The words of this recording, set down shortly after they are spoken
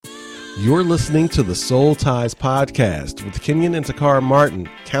You're listening to the Soul Ties podcast with Kenyon and Takara Martin,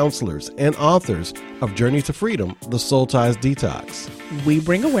 counselors and authors of Journey to Freedom, the Soul Ties Detox. We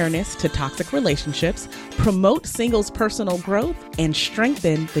bring awareness to toxic relationships, promote singles' personal growth, and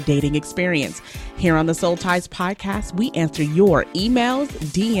strengthen the dating experience. Here on the Soul Ties podcast, we answer your emails,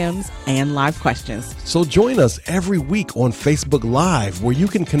 DMs, and live questions. So join us every week on Facebook Live, where you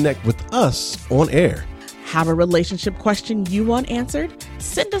can connect with us on air. Have a relationship question you want answered?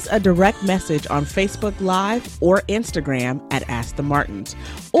 Send us a direct message on Facebook Live or Instagram at Ask the Martins.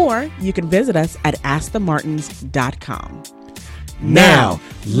 Or you can visit us at askthemartins.com. Now,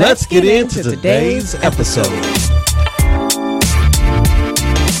 let's get into today's episode.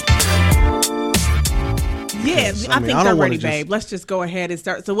 Yeah, I think I'm ready, babe. Let's just go ahead and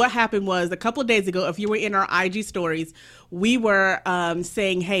start. So what happened was a couple of days ago, if you were in our IG stories, we were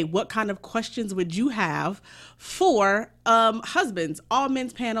saying, hey, what kind of questions would you have for husbands, all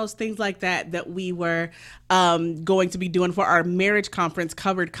men's panels, things like that we were going to be doing for our marriage conference,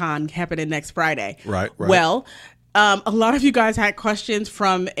 Covered Con, happening next Friday. Right. Well, a lot of you guys had questions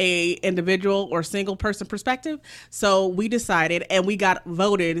from a individual or single person perspective. So we decided, and we got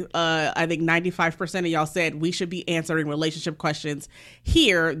voted, I think 95% of y'all said we should be answering relationship questions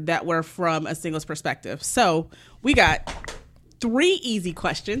here that were from a singles perspective. So we got 3 easy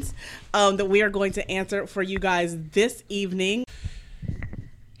questions that we are going to answer for you guys this evening.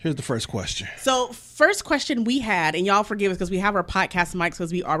 Here's the first question. So first question we had, and y'all forgive us because we have our podcast mics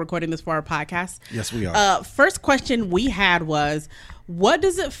because we are recording this for our podcast. Yes, we are. First question we had was, what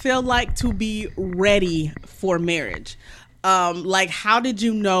does it feel like to be ready for marriage? Like, how did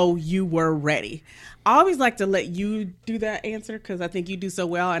you know you were ready? I always like to let you do that answer because I think you do so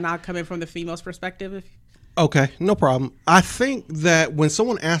well, and I'll come in from the female's perspective. Okay, no problem. I think that when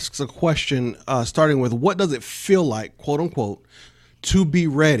someone asks a question, starting with what does it feel like, quote unquote, to be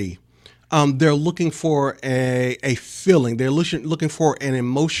ready, they're looking for a feeling. They're looking for an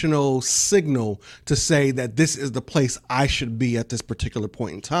emotional signal to say that this is the place I should be at this particular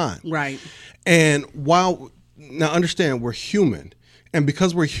point in time. Right. And now understand, we're human. And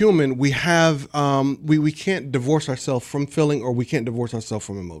because we're human, we have we can't divorce ourselves from feeling, or we can't divorce ourselves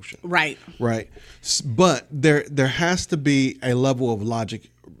from emotion. Right. Right. But there has to be a level of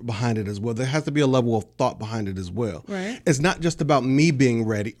logic behind it as well. There has to be a level of thought behind it as well. Right. It's not just about me being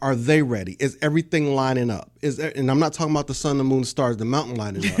ready. Are they ready? Is everything lining up? And I'm not talking about the sun, the moon, the stars, the mountain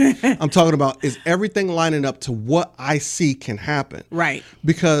lining up. I'm talking about, is everything lining up to what I see can happen? Right.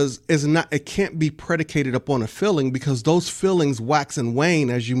 Because it can't be predicated upon a feeling, because those feelings wax and wane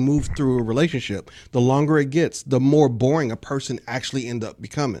as you move through a relationship. The longer it gets, the more boring a person actually end up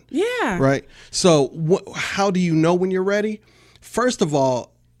becoming. Yeah. Right. So how do you know when you're ready? First of all,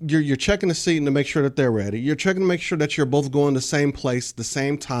 you're checking the seat to make sure that they're ready. You're checking to make sure that you're both going the same place, the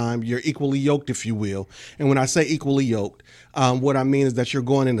same time. You're equally yoked, if you will. And when I say equally yoked, what I mean is that you're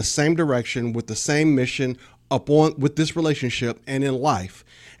going in the same direction with the same mission with this relationship and in life.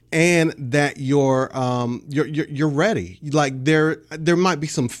 And that you're ready. Like there might be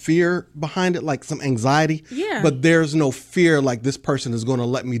some fear behind it, like some anxiety. Yeah. But there's no fear like this person is going to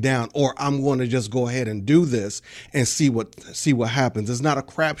let me down, or I'm going to just go ahead and do this and see what happens. It's not a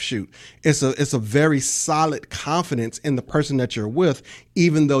crapshoot. It's a very solid confidence in the person that you're with,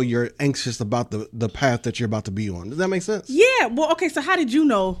 even though you're anxious about the path that you're about to be on. Does that make sense? Yeah. Well, okay. So how did you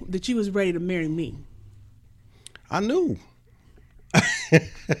know that you was ready to marry me? I knew.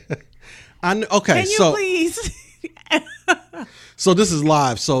 Okay, can you please? So this is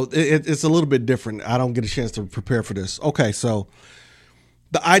live, so it's a little bit different. I don't get a chance to prepare for this. Okay, so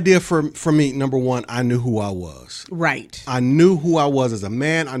the idea for me, number one, I knew who I was. Right. I knew who I was as a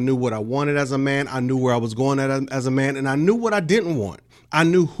man. I knew what I wanted as a man. I knew where I was going as a man, and I knew what I didn't want. I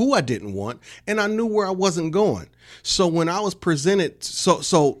knew who I didn't want, and I knew where I wasn't going. So when I was presented,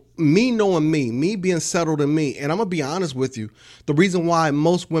 so me knowing me being settled in me, and I'm going to be honest with you, the reason why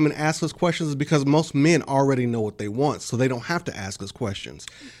most women ask us questions is because most men already know what they want, so they don't have to ask us questions.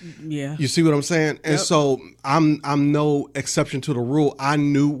 Yeah. You see what I'm saying? And Yep. so I'm no exception to the rule. I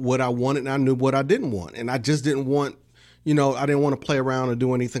knew what I wanted, and I knew what I didn't want, and I just didn't want, I didn't want to play around or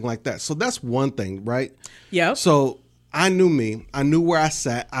do anything like that. So that's one thing, right? Yeah. So I knew me. I knew where I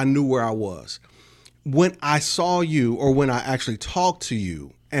sat. I knew where I was. When I saw you, or when I actually talked to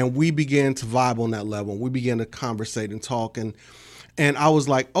you, and we began to vibe on that level, we began to conversate and talk, and And I was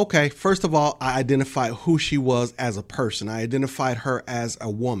like, okay, first of all, I identified who she was as a person. I identified her as a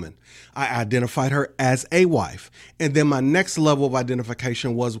woman. I identified her as a wife. And then my next level of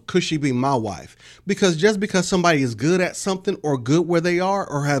identification was, could she be my wife? Because just because somebody is good at something or good where they are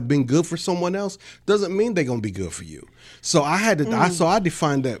or have been good for someone else doesn't mean they're going to be good for you. So I had to, I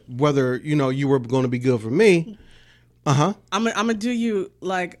defined that whether, you were going to be good for me. I'm gonna do you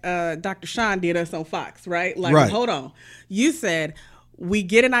like Dr. Sean did us on Fox, right? Like, Right. Hold on. You said we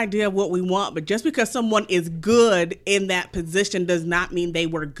get an idea of what we want, but just because someone is good in that position does not mean they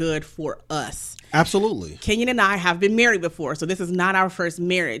were good for us. Absolutely. Kenyon and I have been married before, so this is not our first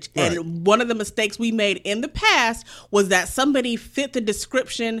marriage. Right. And one of the mistakes we made in the past was that somebody fit the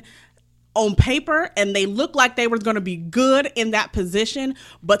description on paper and they looked like they were going to be good in that position,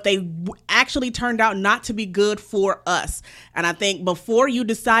 but they actually turned out not to be good for us. And I think before you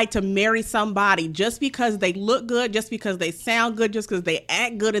decide to marry somebody, just because they look good, just because they sound good, just because they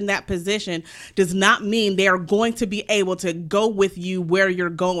act good in that position does not mean they are going to be able to go with you where you're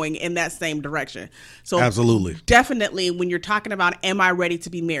going in that same direction. So Absolutely. Definitely when you're talking about, am I ready to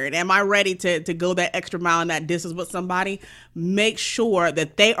be married? Am I ready to go that extra mile and that distance with somebody? Make sure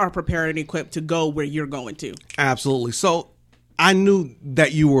that they are prepared and equipped to go where you're going to. Absolutely. So I knew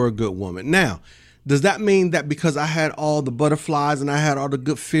that you were a good woman. Now, does that mean that because I had all the butterflies and I had all the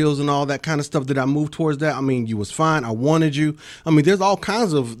good feels and all that kind of stuff that I moved towards that? I mean, you was fine. I wanted you. I mean, there's all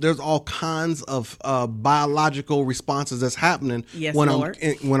kinds of biological responses that's happening Yes, when Lord.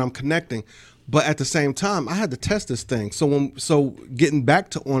 when I'm connecting. But at the same time, I had to test this thing. So getting back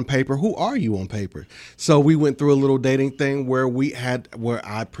to On Paper, who are you on paper? So we went through a little dating thing where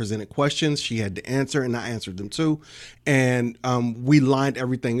I presented questions, she had to answer, and I answered them too. And we lined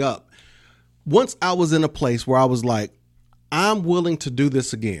everything up. Once I was in a place where I was like, I'm willing to do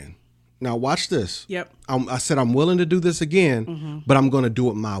this again. Now watch this. Yep. I said, I'm willing to do this again, but I'm going to do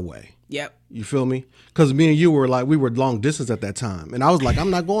it my way. Yep. You feel me? Because me and you were like, we were long distance at that time. And I was like, I'm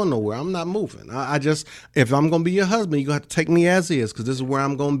not going nowhere. I'm not moving. I just, if I'm going to be your husband, you're going to have to take me as is because this is where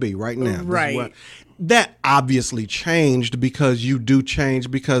I'm going to be right now. Right. That obviously changed because you do change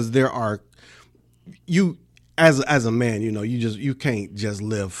because there are, as a man, you can't just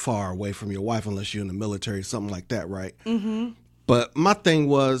live far away from your wife unless you're in the military, something like that, right? Mm-hmm. But my thing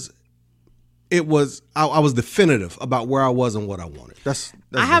was, I was definitive about where I was and what I wanted. That's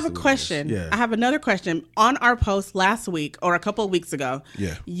I have a question. Yeah. I have another question. On our post last week or a couple of weeks ago,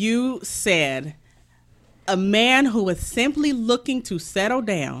 Yeah. You said a man who is simply looking to settle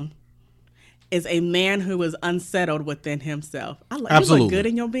down is a man who is unsettled within himself. Absolutely. You look good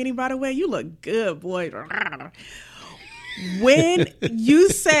in your beanie, by the way. You look good, boy. When you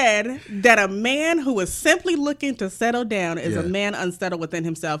said that a man who is simply looking to settle down is a man unsettled within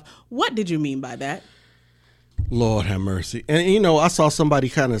himself, what did you mean by that? Lord have mercy. And I saw somebody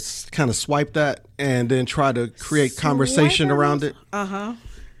kind of swipe that and then try to create conversation around it. Uh-huh.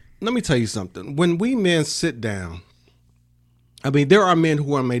 Let me tell you something. When we men sit down, I mean, there are men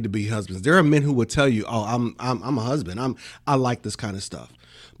who are made to be husbands. There are men who will tell you, "Oh, I'm a husband. I like this kind of stuff."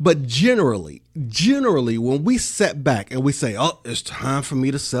 But generally, when we sit back and we say, "Oh, it's time for me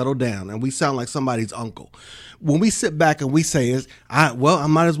to settle down," and we sound like somebody's uncle. When we sit back and we say, I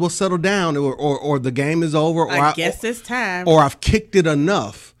might as well settle down, or the game is over, or I guess it's time, or I've kicked it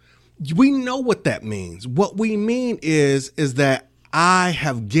enough. We know what that means. What we mean is that I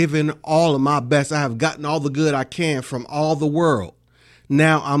have given all of my best. I have gotten all the good I can from all the world.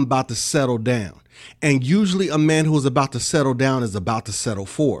 Now I'm about to settle down. And usually a man who is about to settle down is about to settle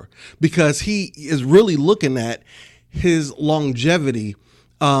for, because he is really looking at his longevity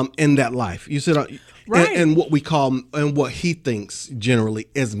in that life. You said, right. and what we call, and what he thinks generally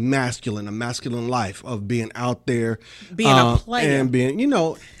is masculine, a masculine life of being out there, being a player, and being,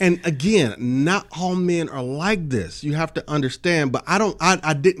 and again, not all men are like this. You have to understand, but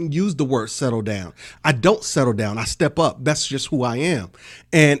I didn't use the word settle down. I don't settle down. I step up. That's just who I am.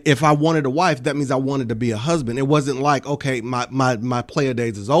 And if I wanted a wife, that means I wanted to be a husband. It wasn't like, okay, my player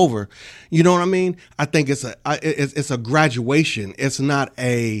days is over. You know what I mean? I think it's a graduation. It's not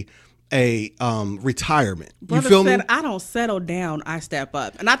a retirement. Brother you feel said, me? I don't settle down, I step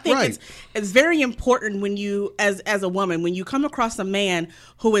up. And I think Right. it's very important when you, as a woman, when you come across a man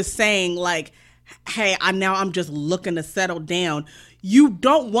who is saying like, hey, I'm just looking to settle down. You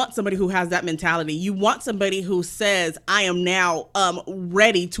don't want somebody who has that mentality. You want somebody who says, I am now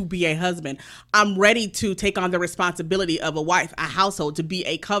ready to be a husband. I'm ready to take on the responsibility of a wife, a household, to be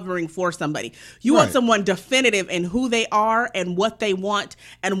a covering for somebody. You want Right. someone definitive in who they are and what they want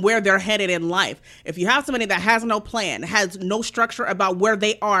and where they're headed in life. If you have somebody that has no plan, has no structure about where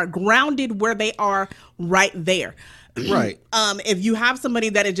they are, grounded where they are right there. Right. If you have somebody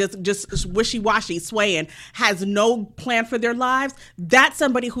that is just wishy-washy, swaying, has no plan for their lives, that's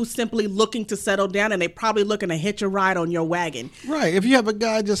somebody who's simply looking to settle down, and they probably looking to hitch a ride on your wagon. Right. If you have a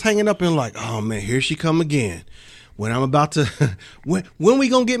guy just hanging up and like, oh man, here she come again. When I'm about to, when we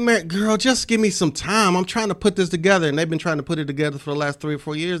gonna get married? Girl, just give me some time. I'm trying to put this together. And they've been trying to put it together for the last 3 or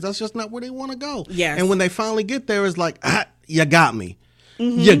 4 years. That's just not where they want to go. Yes. And when they finally get there, it's like, you got me.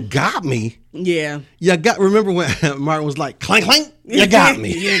 Mm-hmm. You got me. Yeah. Remember when Martin was like, clank, clank? You got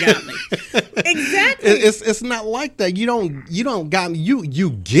me. You got me. Exactly. It's not like that. You don't got me. You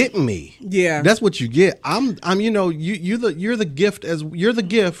get me. Yeah. That's what you get. I'm you're the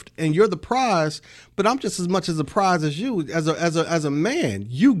gift and you're the prize, but I'm just as much as a prize as you as a man.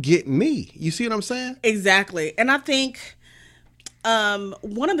 You get me. You see what I'm saying? Exactly. And I think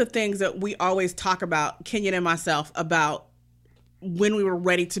one of the things that we always talk about, Kenyon and myself, about when we were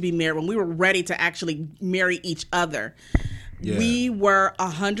ready to be married, when we were ready to actually marry each other, we were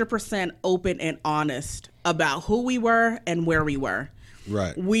 100% open and honest about who we were and where we were.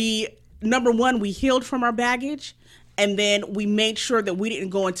 Right. Number one, we healed from our baggage, and then we made sure that we didn't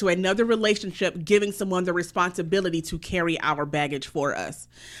go into another relationship giving someone the responsibility to carry our baggage for us.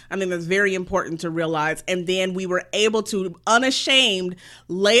 I think that's very important to realize. And then we were able to, unashamed,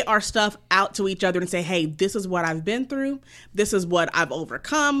 lay our stuff out to each other and say, hey, this is what I've been through. This is what I've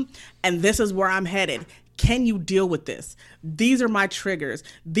overcome. And this is where I'm headed. Can you deal with this? These are my triggers.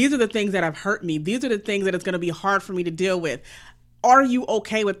 These are the things that have hurt me. These are the things that it's going to be hard for me to deal with. Are you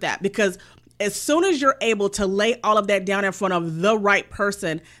okay with that? Because as soon as you're able to lay all of that down in front of the right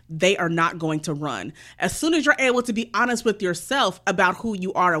person, they are not going to run. As soon as you're able to be honest with yourself about who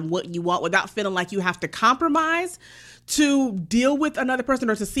you are and what you want without feeling like you have to compromise to deal with another person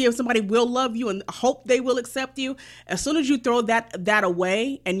or to see if somebody will love you and hope they will accept you, as soon as you throw that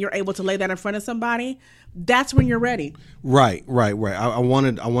away and you're able to lay that in front of somebody, that's when you're ready. Right. I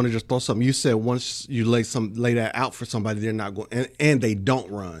wanted to just throw something. You said once you lay that out for somebody, they're not going, and they don't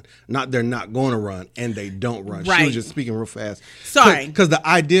run. Not they're not going to run, and they don't run. Right. She was just speaking real fast. Sorry. Because the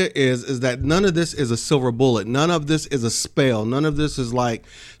idea is that none of this is a silver bullet. None of this is a spell. None of this is like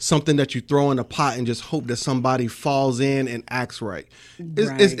something that you throw in a pot and just hope that somebody falls in and acts right.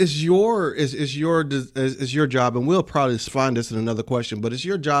 It's your job, and we'll probably find this in another question, but it's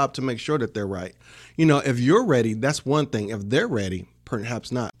your job to make sure that they're right. If you're ready, that's one thing. If they're ready,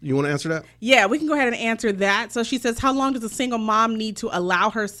 perhaps not. You want to answer that? Yeah, we can go ahead and answer that. So she says, how long does a single mom need to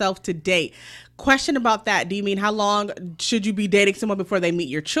allow herself to date? Question about that. Do you mean how long should you be dating someone before they meet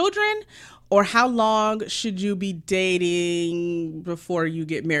your children? Or how long should you be dating before you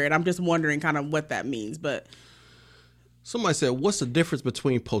get married? I'm just wondering kind of what that means, but... Somebody said, what's the difference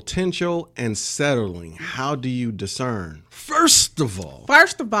between potential and settling? How do you discern? First of all.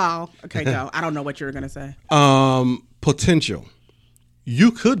 Okay, no, I don't know what you were going to say. Potential.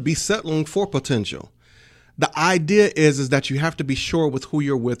 You could be settling for potential. The idea is that you have to be sure with who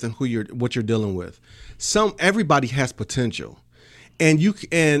you're with and what you're dealing with. Everybody has potential. And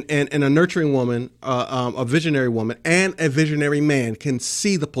a nurturing woman, a visionary woman, and a visionary man can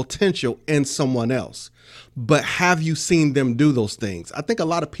see the potential in someone else. But have you seen them do those things? I think a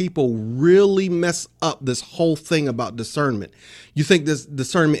lot of people really mess up this whole thing about discernment. You think this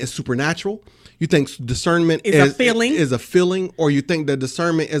discernment is supernatural. You think discernment is a feeling, or you think that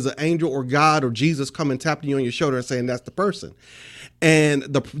discernment is an angel or God or Jesus coming tapping you on your shoulder and saying that's the person. And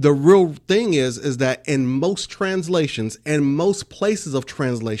the real thing is that in most translations and most places of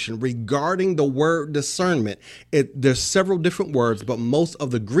translation regarding the word discernment, there's several different words, but most of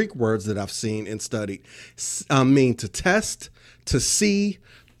the Greek words that I've seen and studied mean to test, to see,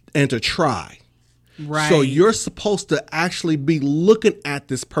 and to try. Right. So you're supposed to actually be looking at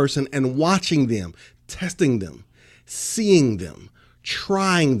this person and watching them, testing them, seeing them,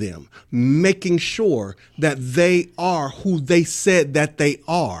 trying them, making sure that they are who they said that they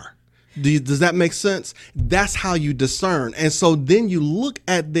are. Does that make sense? That's how you discern. And so then you look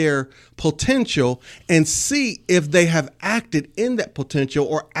at their potential and see if they have acted in that potential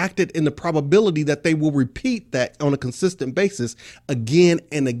or acted in the probability that they will repeat that on a consistent basis again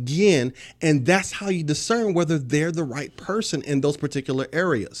and again. And that's how you discern whether they're the right person in those particular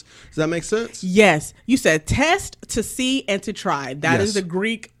areas. Does that make sense? Yes. You said test, to see, and to try. That is the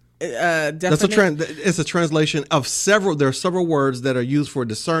Greek That's it's a translation of several. There are several words that are used for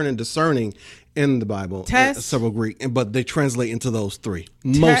discern and discerning in the Bible. Test, several Greek, but they translate into those three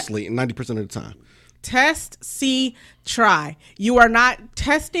mostly, 90% of the time. Test, see, try. You are not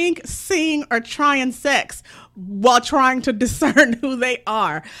testing, seeing, or trying sex while trying to discern who they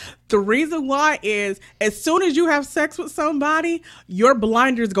are. The reason why is as soon as you have sex with somebody, your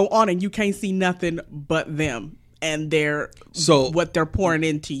blinders go on and you can't see nothing but them. and their So what they're pouring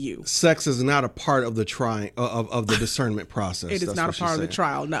into you. sex is not a part of the trying of the discernment process. It is That's not a what she's part of the saying.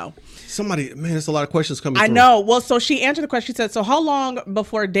 trial. No. Somebody, man, there's a lot of questions coming I through. know. Well, so she answered the question. She said, so how long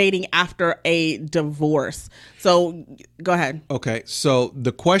before dating after a divorce? So go ahead. Okay, so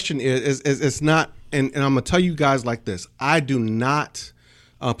the question is it's not, and I'm gonna tell you guys like this. I do not,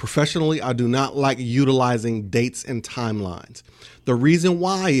 professionally, I do not like utilizing dates and timelines. The reason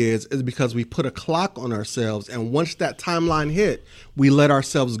why is because we put a clock on ourselves, and once that timeline hit, we let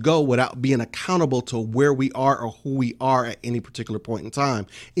ourselves go without being accountable to where we are or who we are at any particular point in time,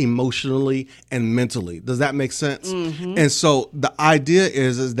 emotionally and mentally. Does that make sense? Mm-hmm. And so the idea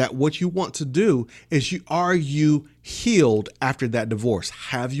is that what you want to do is are you healed after that divorce?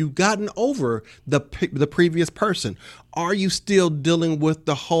 Have you gotten over the previous person? Are you still dealing with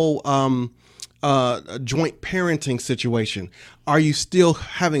the whole joint parenting situation? Are you still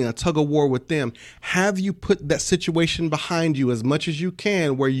having a tug of war with them? Have you put that situation behind you as much as you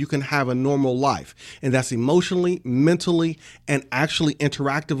can where you can have a normal life? And that's emotionally, mentally, and actually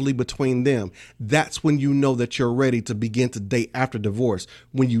interactively between them. That's when you know that you're ready to begin to date after divorce.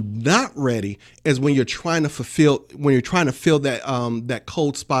 When you're not ready is when you're trying to fill that that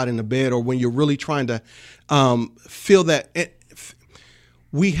cold spot in the bed, or when you're really trying to feel that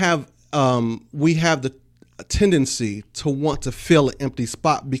we have the tendency to want to fill an empty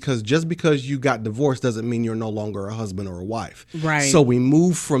spot, because just because you got divorced doesn't mean you're no longer a husband or a wife. Right. So we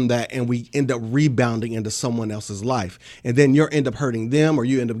move from that and we end up rebounding into someone else's life. And then you end up hurting them, or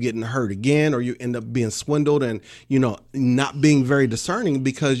you end up getting hurt again, or you end up being swindled and, not being very discerning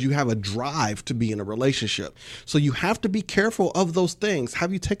because you have a drive to be in a relationship. So you have to be careful of those things.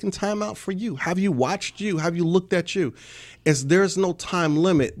 Have you taken time out for you? Have you watched you? Have you looked at you? There's no time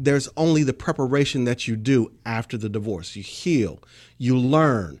limit. There's only the preparation that you do after the divorce. You heal, you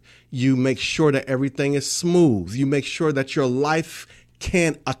learn, you make sure that everything is smooth. You make sure that your life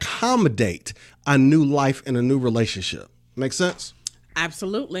can accommodate a new life and a new relationship. Make sense?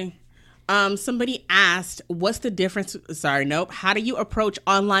 Absolutely. Somebody asked, what's the difference? How do you approach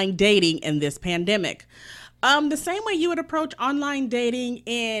online dating in this pandemic? The same way you would approach online dating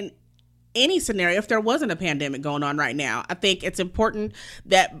in any scenario if there wasn't a pandemic going on right now. I think it's important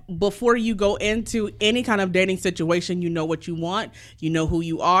that before you go into any kind of dating situation, you know what you want, you know who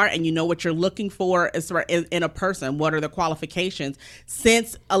you are, and you know what you're looking for in a person. What are the qualifications?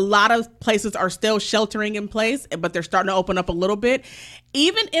 Since a lot of places are still sheltering in place, but they're starting to open up a little bit,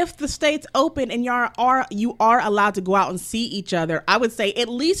 even if the state's open and you are allowed to go out and see each other, I would say at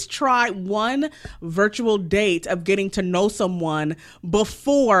least try one virtual date of getting to know someone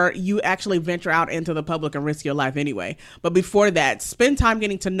before you actually venture out into the public and risk your life anyway. But before that, spend time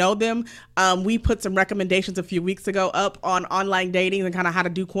getting to know them. We put some recommendations a few weeks ago up on online dating and kind of how to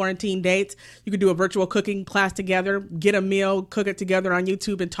do quarantine dates. You could do a virtual cooking class together, get a meal, cook it together on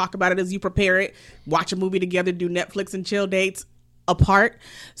YouTube and talk about it as you prepare it, watch a movie together, do Netflix and chill dates apart.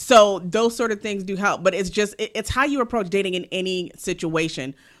 So those sort of things do help, but it's how you approach dating in any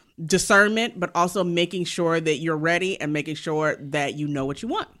situation. Discernment, but also making sure that you're ready and making sure that you know what you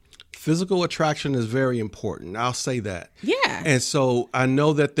want. Physical attraction is very important. I'll say that. Yeah. And so I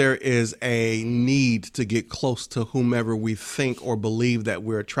know that there is a need to get close to whomever we think or believe that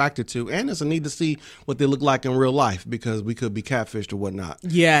we're attracted to. And there's a need to see what they look like in real life, because we could be catfished or whatnot.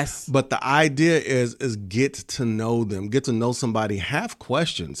 Yes. But the idea is get to know them, get to know somebody, have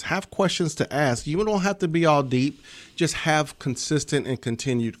questions to ask. You don't have to be all deep. Just have consistent and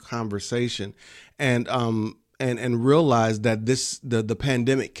continued conversation. And realize that the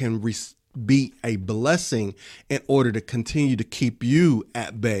pandemic can be a blessing in order to continue to keep you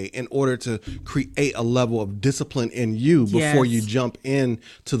at bay, in order to create a level of discipline in you before you jump in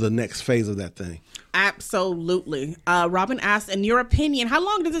to the next phase of that thing. Absolutely. Robin asked, in your opinion, how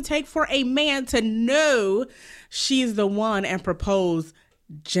long does it take for a man to know she's the one and propose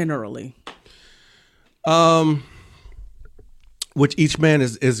generally? Which each man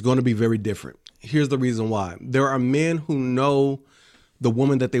is going to be very different. Here's the reason why. There are men who know the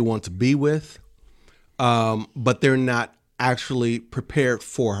woman that they want to be with, but they're not actually prepared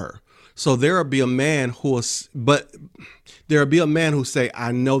for her. So there'll be a man who say,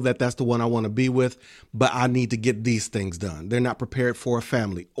 I know that that's the one I want to be with, but I need to get these things done. They're not prepared for a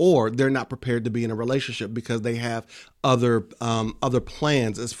family, or they're not prepared to be in a relationship because they have other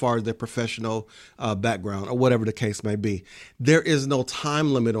plans as far as their professional background or whatever the case may be. There is no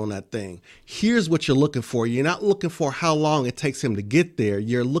time limit on that thing. Here's what you're looking for. You're not looking for how long it takes him to get there.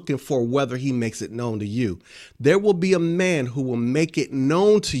 You're looking for whether he makes it known to you. There will be a man who will make it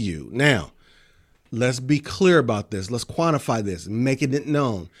known to you. Now, let's be clear about this. Let's quantify this, making it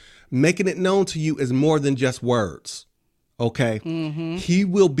known. Making it known to you is more than just words. Okay. He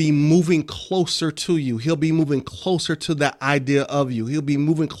will be moving closer to you. He'll be moving closer to that idea of you. He'll be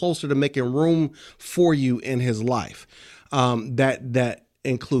moving closer to making room for you in his life. That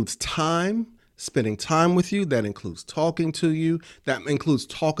includes time, spending time with you. That includes talking to you. That includes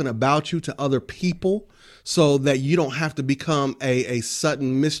talking about you to other people, so that you don't have to become a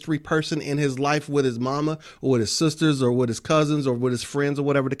sudden mystery person in his life with his mama or with his sisters or with his cousins or with his friends or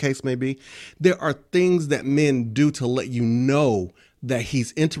whatever the case may be. There are things that men do to let you know that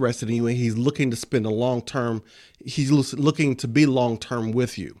he's interested in you and he's looking to spend he's looking to be long-term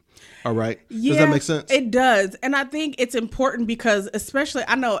with you. All right. Yeah, does that make sense? It does. And I think it's important because, especially,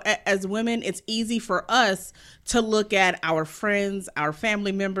 I know as women, it's easy for us to look at our friends, our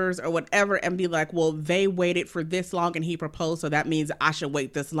family members or whatever and be like, well, they waited for this long and he proposed, so that means I should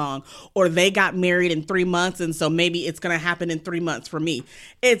wait this long. Or they got married in 3 months and so maybe it's going to happen in 3 months for me.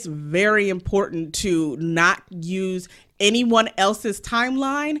 It's very important to not use anyone else's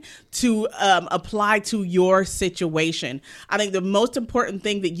timeline to apply to your situation. I think the most important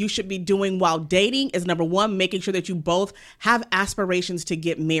thing that you should be doing while dating is, number one, making sure that you both have aspirations to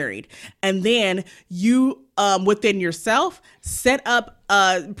get married. And then you, within yourself, set up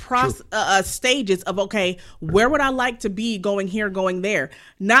stages of, okay, where would I like to be going here, going there?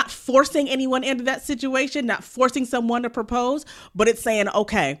 Not forcing anyone into that situation, not forcing someone to propose, but it's saying,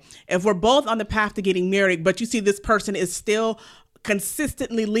 okay, if we're both on the path to getting married, but you see this person is still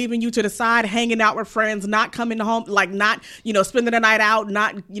consistently leaving you to the side, hanging out with friends, not coming home, like not, spending the night out,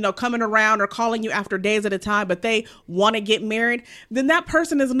 not, coming around or calling you after days at a time, but they want to get married, then that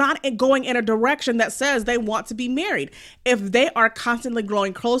person is not going in a direction that says they want to be married. If they are constantly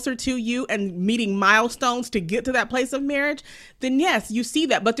growing closer to you and meeting milestones to get to that place of marriage, then yes, you see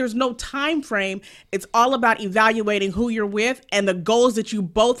that, but there's no time frame. It's all about evaluating who you're with and the goals that you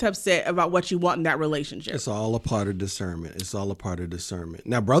both have set about what you want in that relationship. It's all a part of discernment. It's all a part of discernment.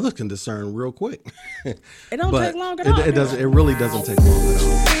 Now, brothers can discern real quick. It don't take long at all. It doesn't. It really doesn't take long at all.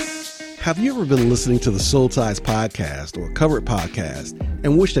 Have you ever been listening to the Soul Ties podcast or Covered podcast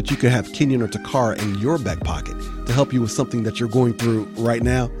and wish that you could have Kenyon or Takara in your back pocket to help you with something that you're going through right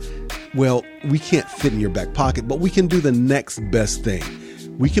now? Well, we can't fit in your back pocket, but we can do the next best thing.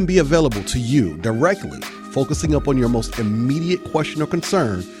 We can be available to you directly, focusing up on your most immediate question or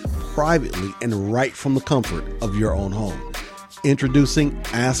concern privately and right from the comfort of your own home. Introducing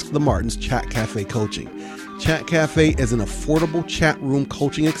Ask the Martins Chat Cafe Coaching. Chat Cafe is an affordable chat room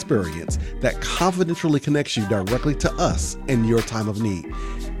coaching experience that confidentially connects you directly to us in your time of need.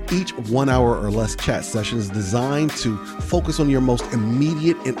 Each 1 hour or less chat session is designed to focus on your most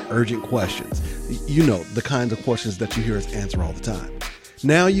immediate and urgent questions. You know, the kinds of questions that you hear us answer all the time.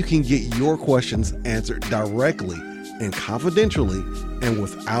 Now you can get your questions answered directly and confidentially and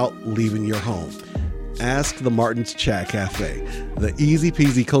without leaving your home. Ask the Martins Chat Cafe, the easy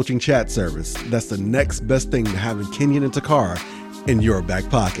peasy coaching chat service that's the next best thing to having Kenyon and Takara in your back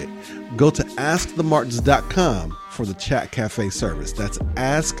pocket. Go to askthemartins.com for the Chat Cafe service. That's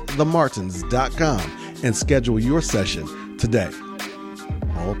askthemartins.com and schedule your session today.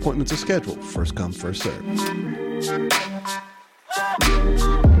 All appointments are scheduled. First come, first serve.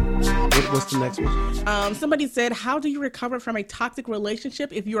 What's the next one? Somebody said, how do you recover from a toxic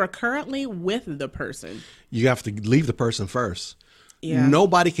relationship if you are currently with the person? You have to leave the person first. Yeah.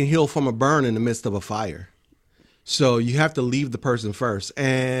 Nobody can heal from a burn in the midst of a fire. So you have to leave the person first.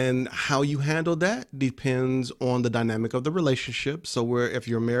 And how you handle that depends on the dynamic of the relationship. So if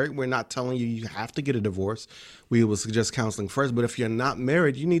you're married, we're not telling you have to get a divorce. We will suggest counseling first. But if you're not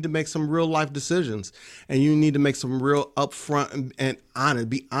married, you need to make some real life decisions. And you need to make some real upfront and honest.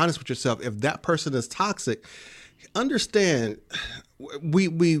 Be honest with yourself. If that person is toxic, understand we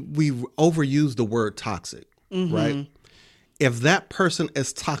overuse the word toxic, right? If that person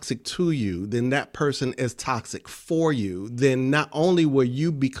is toxic to you, then that person is toxic for you. Then not only will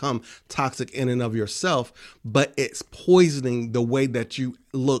you become toxic in and of yourself, but it's poisoning the way that you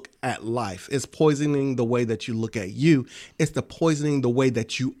look at life. It's poisoning the way that you look at you. It's the poisoning the way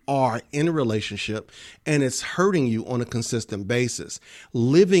that you are in a relationship, and it's hurting you on a consistent basis.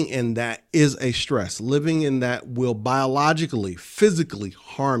 Living in that is a stress. Living in that will biologically, physically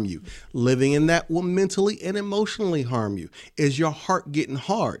harm you. Living in that will mentally and emotionally harm you. Is your heart getting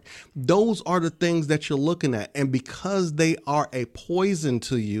hard? Those are the things that you're looking at. And because they are a poison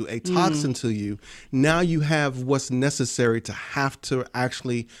to you, a toxin to you, now you have what's necessary to have to actually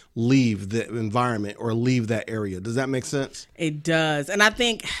leave the environment or leave that area. Does that make sense? It does. And I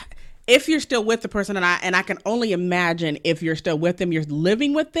think if you're still with the person, and I can only imagine if you're still with them, you're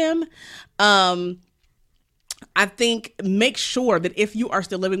living with them, I think make sure that if you are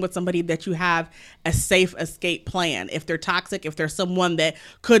still living with somebody that you have a safe escape plan. If they're toxic, if there's someone that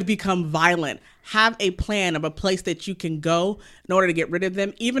could become violent, have a plan of a place that you can go in order to get rid of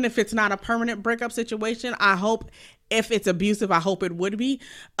them. Even if it's not a permanent breakup situation, I hope if it's abusive, I hope it would be.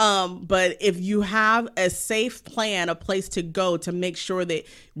 But if you have a safe plan, a place to go to make sure that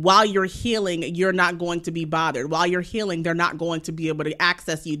while you're healing, you're not going to be bothered. While you're healing, they're not going to be able to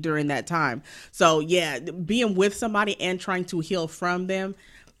access you during that time. So yeah, being with somebody and trying to heal from them,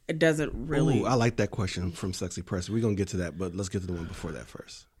 it doesn't really. Ooh, I like that question from Sexy Press. We're going to get to that, but let's get to the one before that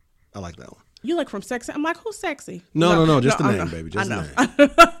first. I like that one. You like from sexy? I'm like, who's sexy? No, just the name, baby. Just the name.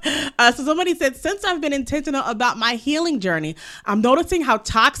 So somebody said, since I've been intentional about my healing journey, I'm noticing how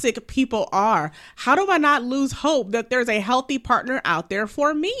toxic people are. How do I not lose hope that there's a healthy partner out there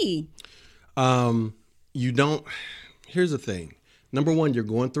for me? You don't. Here's the thing. Number one, you're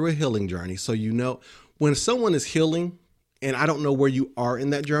going through a healing journey. So you know when someone is healing, and I don't know where you are in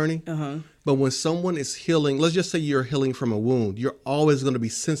that journey, but when someone is healing, let's just say you're healing from a wound, you're always going to be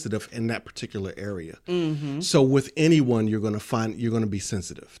sensitive in that particular area. So with anyone, you're going to be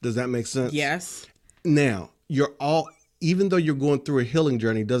sensitive. Does that make sense? Yes. Now, even though you're going through a healing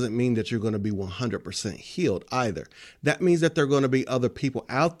journey, doesn't mean that you're going to be 100% healed either. That means that there are going to be other people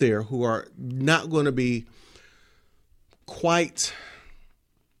out there who are not going to be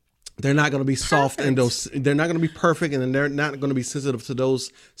they're not going to be soft and they're not going to be perfect, and they're not going to be sensitive to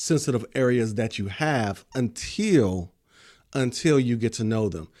those sensitive areas that you have until you get to know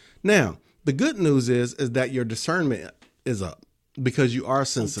them. Now, the good news is that your discernment is up because you are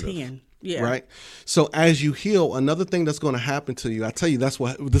sensitive. Yeah. Right. So as you heal, another thing that's going to happen to you, I tell you, this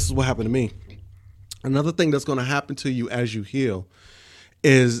is what happened to me. Another thing that's going to happen to you as you heal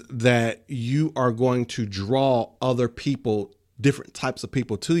is that you are going to draw other people, different types of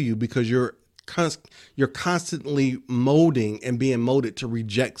people to you, because you're constantly molding and being molded to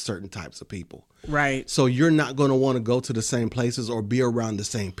reject certain types of people. Right. So you're not going to want to go to the same places or be around the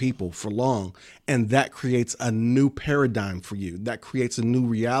same people for long. And that creates a new paradigm for you. That creates a new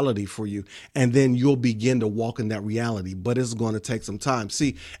reality for you. And then you'll begin to walk in that reality. But it's going to take some time.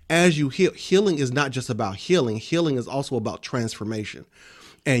 See, as you heal, healing is not just about healing. Healing is also about transformation.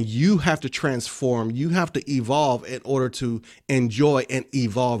 And you have to transform, you have to evolve in order to enjoy an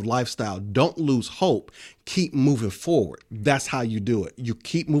evolved lifestyle. Don't lose hope. Keep moving forward. That's how you do it. You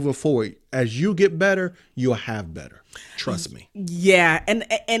keep moving forward. As you get better, you'll have better. Trust me. Yeah. And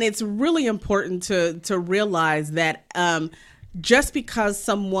it's really important to realize that just because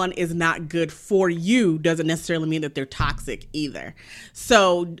someone is not good for you doesn't necessarily mean that they're toxic either.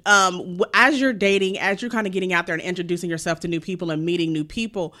 So as you're dating, as you're kind of getting out there and introducing yourself to new people and meeting new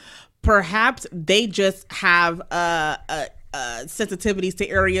people, perhaps they just have sensitivities to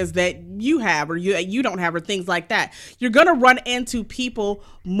areas that you have or you don't have, or things like that. You're going to run into people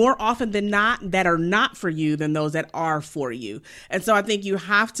more often than not that are not for you than those that are for you. And so I think you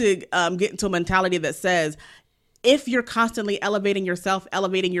have to get into a mentality that says, if you're constantly elevating yourself,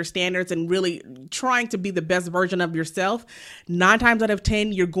 elevating your standards, and really trying to be the best version of yourself, 9 times out of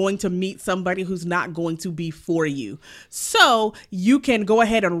 10, you're going to meet somebody who's not going to be for you. So you can go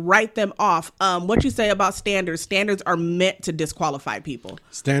ahead and write them off. What you say about standards? Standards are meant to disqualify people.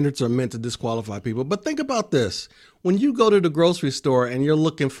 Standards are meant to disqualify people. But think about this. When you go to the grocery store and you're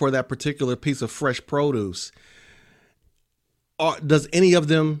looking for that particular piece of fresh produce, does any of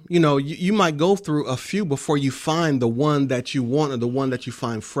them, you might go through a few before you find the one that you want, or the one that you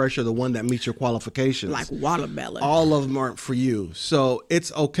find fresh, or the one that meets your qualifications. Like watermelon. All of them aren't for you. So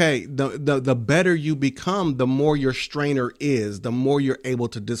it's okay. The better you become, the more your strainer is, the more you're able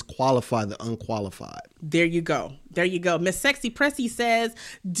to disqualify the unqualified. There you go. Miss Sexy Pressy says,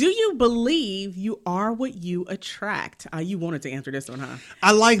 do you believe you are what you attract? You wanted to answer this one, huh?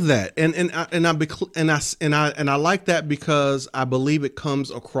 I like that. And I like that because I believe it comes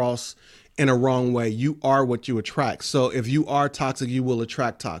across in a wrong way. You are what you attract. So if you are toxic, you will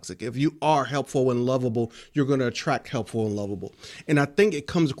attract toxic. If you are helpful and lovable, you're going to attract helpful and lovable. And I think it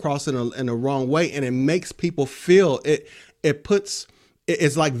comes across in a wrong way, and it makes people feel it's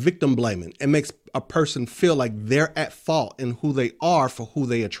like victim blaming. It makes a person feel like they're at fault in who they are for who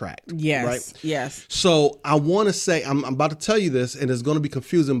they attract. Yes. Right? Yes. So I want to say, I'm about to tell you this, and it's going to be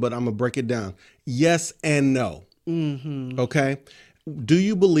confusing, but I'm going to break it down. Yes and no. Mm-hmm. Okay. Do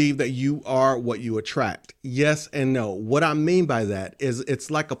you believe that you are what you attract? Yes and no. What I mean by that is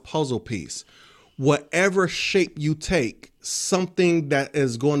it's like a puzzle piece. Whatever shape you take, something that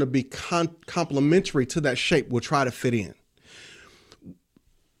is going to be complementary to that shape will try to fit in.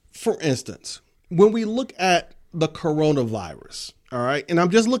 For instance, when we look at the coronavirus, All right. And I'm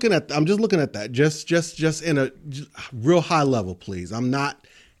just looking at that just in a real high level, please. I'm not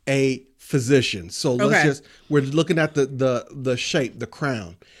a physician. So we're looking at the shape, the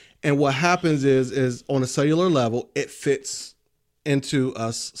crown. And what happens is on a cellular level, it fits into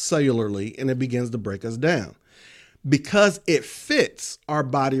us cellularly and it begins to break us down. Because it fits, our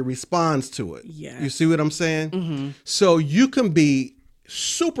body responds to it. Yeah. You see what I'm saying? Mm-hmm. So you can be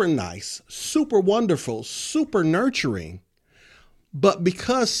super nice, super wonderful, super nurturing, but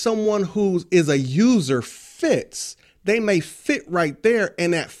because someone who is a user fits, they may fit right there.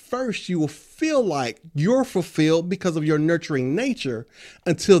 And at first you will feel like you're fulfilled because of your nurturing nature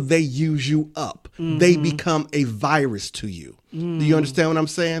until they use you up. Mm-hmm. They become a virus to you. Mm. Do you understand what I'm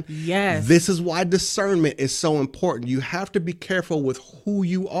saying? Yes. This is why discernment is so important. You have to be careful with who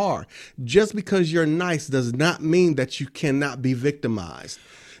you are. Just because you're nice does not mean that you cannot be victimized.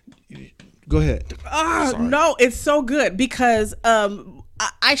 Go ahead. No, it's so good because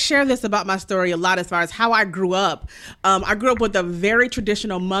I share this about my story a lot as far as how I grew up. I grew up with a very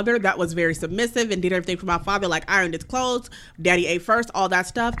traditional mother that was very submissive and did everything for my father, like ironed his clothes, daddy ate first, all that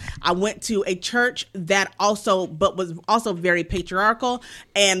stuff. I went to a church that was also very patriarchal,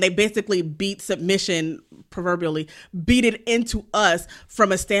 and they basically beat submission, proverbially, beat it into us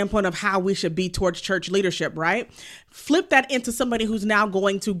from a standpoint of how we should be towards church leadership, right? Flip that into somebody who's now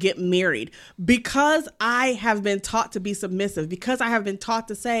going to get married. Because I have been taught to be submissive, because I have been taught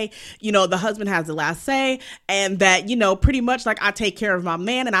to say, the husband has the last say, and that, pretty much like I take care of my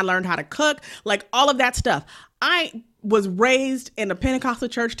man and I learned how to cook, like all of that stuff. I was raised in a Pentecostal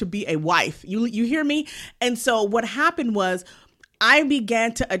church to be a wife. You hear me? And so what happened was I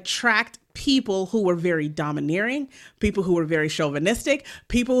began to attract people who were very domineering, people who were very chauvinistic,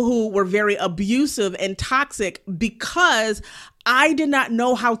 people who were very abusive and toxic, because I did not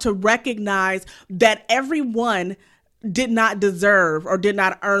know how to recognize that everyone did not deserve or did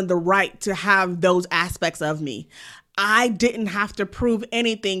not earn the right to have those aspects of me. I didn't have to prove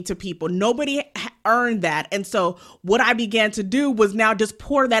anything to people. Nobody earned that. And so what I began to do was now just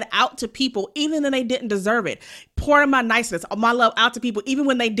pour that out to people, even when they didn't deserve it. Pouring my niceness, my love out to people, even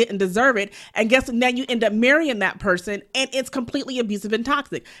when they didn't deserve it. And guess what? Now you end up marrying that person and it's completely abusive and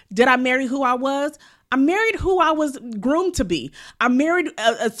toxic. Did I marry who I was? I married who I was groomed to be. I married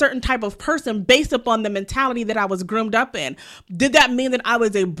a certain type of person based upon the mentality that I was groomed up in. Did that mean that I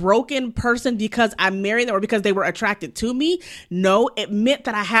was a broken person because I married them or because they were attracted to me? No, it meant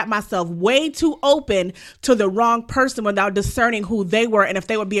that I had myself way too open to the wrong person without discerning who they were and if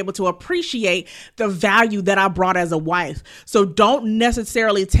they would be able to appreciate the value that I brought as a wife. So don't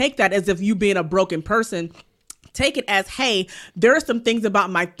necessarily take that as if you being a broken person. Take it as, hey, there are some things about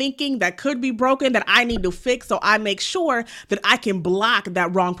my thinking that could be broken that I need to fix, so I make sure that I can block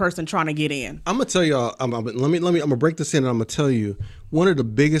that wrong person trying to get in. I'm gonna tell y'all. I'm gonna break this in, and I'm gonna tell you one of the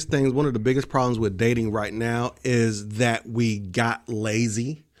biggest problems with dating right now is that we got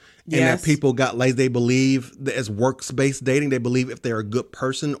lazy. And that people got lazy. They believe that as works-based dating, they believe if they're a good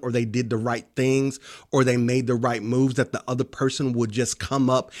person or they did the right things or they made the right moves, that the other person would just come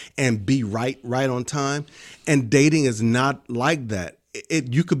up and be right on time. And dating is not like that.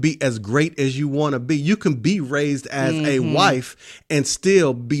 You could be as great as you want to be. You can be raised as a wife and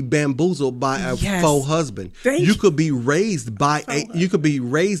still be bamboozled by a faux husband. You could be raised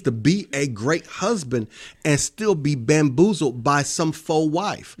to be a great husband and still be bamboozled by some faux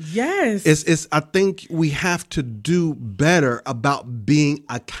wife. Yes. I think we have to do better about being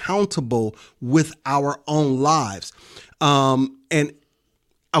accountable with our own lives. And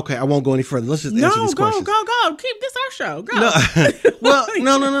okay, I won't go any further. Let's just answer these questions. Go. Keep this our show. Go. No. Well,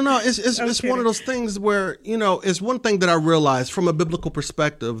 no. It's one of those things where, it's one thing that I realized from a biblical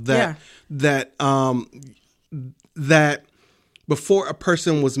perspective that before a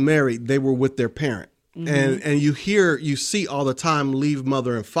person was married, they were with their parent. Mm-hmm. And you see all the time, leave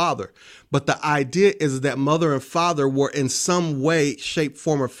mother and father. But the idea is that mother and father were in some way, shape,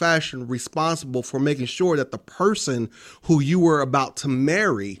 form, or fashion responsible for making sure that the person who you were about to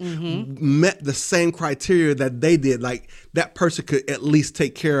marry met the same criteria that they did. Like that person could at least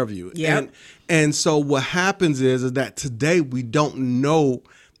take care of you. Yep. And so what happens is that today we don't know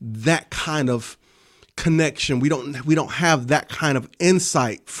that kind of connection. We don't have that kind of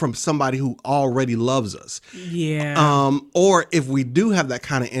insight from somebody who already loves us. Yeah. Or if we do have that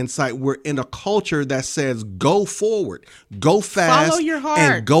kind of insight, we're in a culture that says go forward, go fast, follow your heart,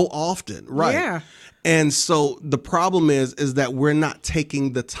 and go often. Right. Yeah. And so the problem is that we're not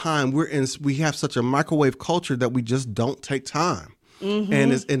taking the time. We have such a microwave culture that we just don't take time. Mm-hmm.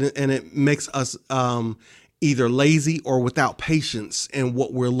 And it makes us either lazy or without patience in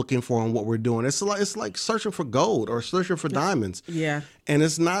what we're looking for and what we're doing. It's like searching for gold or searching for diamonds. Yeah. And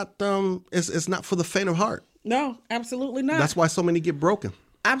it's not it's not for the faint of heart. No, absolutely not. That's why so many get broken.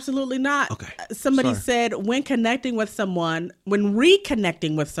 Absolutely not. Okay. Somebody said when reconnecting with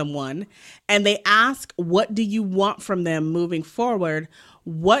someone and they ask, what do you want from them moving forward?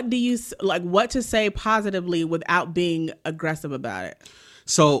 What do you what to say positively without being aggressive about it?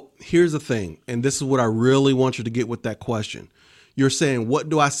 So here's the thing, and this is what I really want you to get with that question. You're saying, what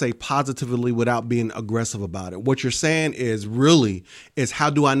do I say positively without being aggressive about it? What you're saying is how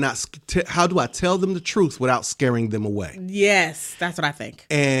do I tell them the truth without scaring them away? Yes, that's what I think.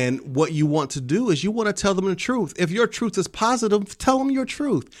 And what you want to do is you want to tell them the truth. If your truth is positive, tell them your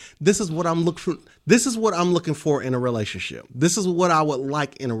truth. This is what I'm looking for. This is what I'm looking for in a relationship. This is what I would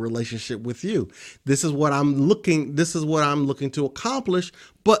like in a relationship with you. This is what I'm looking to accomplish,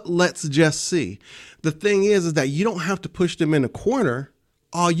 but let's just see. The thing is that you don't have to push them in a corner.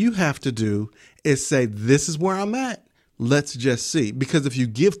 All you have to do is say, this is where I'm at. Let's just see. Because if you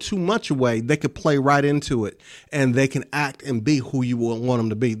give too much away, they could play right into it and they can act and be who you want them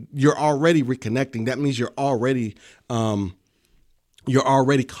to be. You're already reconnecting. That means you're already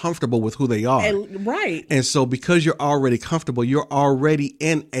comfortable with who they are. Right. And so because you're already comfortable, you're already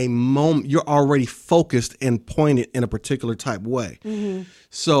in a moment, you're already focused and pointed in a particular type way. Mm-hmm.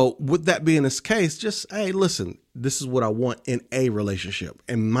 So with that being this case, just, hey, listen, this is what I want in a relationship.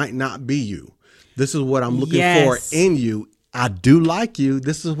 It might not be you. This is what I'm looking for in you. I do like you.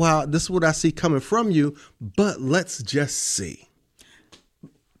 This is what I see coming from you, but let's just see.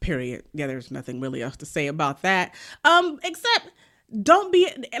 Period. Yeah, there's nothing really else to say about that. Except don't be,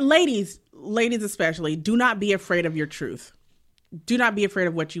 ladies especially, do not be afraid of your truth. Do not be afraid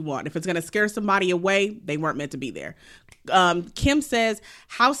of what you want. If it's going to scare somebody away, they weren't meant to be there. Kim says,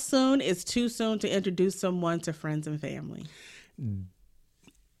 how soon is too soon to introduce someone to friends and family?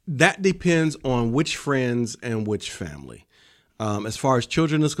 That depends on which friends and which family. As far as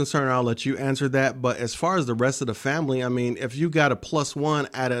children is concerned, I'll let you answer that. But as far as the rest of the family, I mean, if you got a +1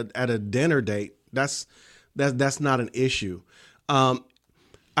 at a dinner date, that's not an issue.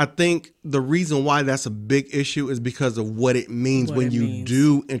 I think the reason why that's a big issue is because of what it means when you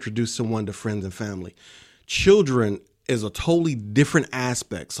do introduce someone to friends and family. Children is a totally different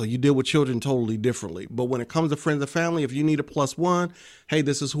aspect. So you deal with children totally differently. But when it comes to friends and family, if you need a +1, hey,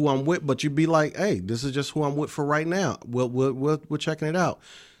 this is who I'm with. But you'd be like, hey, this is just who I'm with for right now. We're checking it out.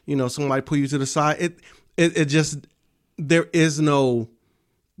 You know, somebody pull you to the side. It just, there is no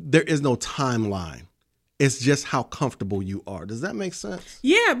timeline. It's just how comfortable you are. Does that make sense?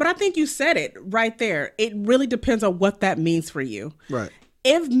 Yeah, but I think you said it right there. It really depends on what that means for you. Right.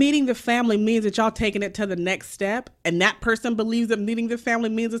 If meeting the family means that y'all taking it to the next step, and that person believes that meeting the family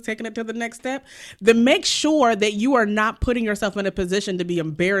means it's taking it to the next step, then make sure that you are not putting yourself in a position to be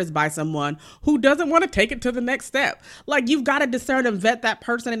embarrassed by someone who doesn't want to take it to the next step. Like, you've got to discern and vet that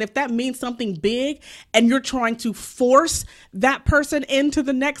person. And if that means something big and you're trying to force that person into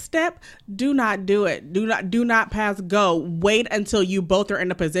the next step, do not do it. Do not pass go. Wait until you both are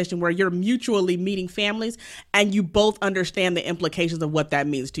in a position where you're mutually meeting families and you both understand the implications of what that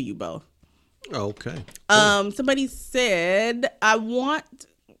means to you both. Okay. Somebody said, I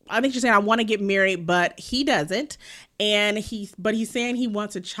think she's saying I want to get married, but he doesn't. And he's saying he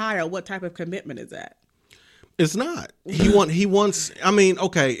wants a child. What type of commitment is that? It's not. He wants, I mean,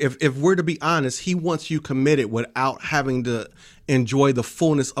 okay, if we're to be honest, he wants you committed without having to enjoy the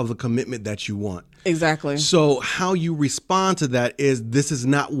fullness of the commitment that you want. Exactly. So how you respond to that is, this is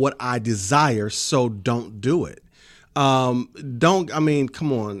not what I desire, so don't do it. Come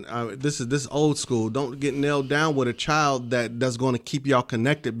on. This is old school. Don't get nailed down with a child that's going to keep y'all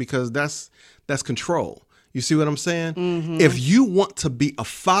connected, because that's control. You see what I'm saying? Mm-hmm. If you want to be a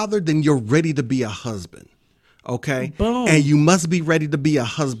father, then you're ready to be a husband. Okay. Boom. And you must be ready to be a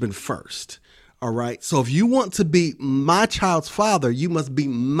husband first. All right. So if you want to be my child's father, you must be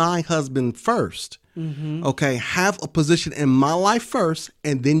my husband first. Mm-hmm. Okay. Have a position in my life first,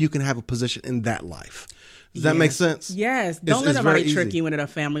 and then you can have a position in that life. Does that make sense? Yes. Don't let anybody trick you into a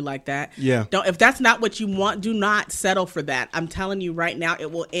family like that. Yeah. If that's not what you want, do not settle for that. I'm telling you right now,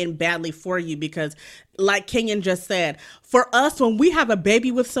 it will end badly for you, because like Kenyon just said, for us, when we have a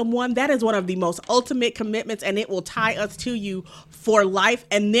baby with someone, that is one of the most ultimate commitments, and it will tie us to you for life.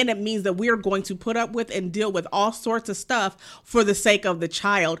 And then it means that we are going to put up with and deal with all sorts of stuff for the sake of the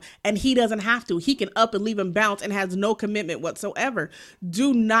child. And he doesn't have to. He can up and leave and bounce and has no commitment whatsoever.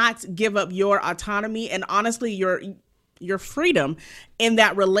 Do not give up your autonomy and honestly your freedom in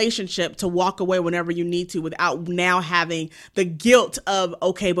that relationship to walk away whenever you need to without now having the guilt of,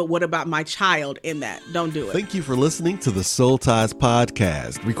 okay, but what about my child in that? Don't do it. Thank you for listening to the Soul Ties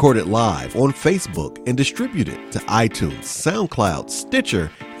podcast, recorded live on Facebook and distributed to iTunes, SoundCloud,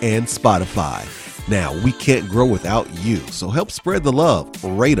 Stitcher, and Spotify. Now, we can't grow without you, so help spread the love,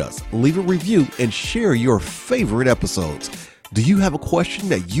 rate us, leave a review, and share your favorite episodes. Do you have a question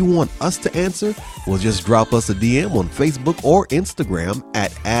that you want us to answer? Well, just drop us a DM on Facebook or Instagram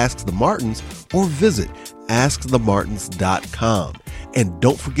at Ask the Martins or visit askthemartins.com. And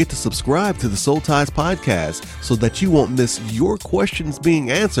don't forget to subscribe to the Soul Ties podcast so that you won't miss your questions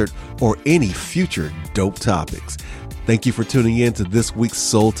being answered or any future dope topics. Thank you for tuning in to this week's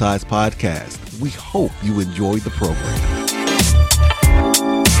Soul Ties podcast. We hope you enjoyed the program.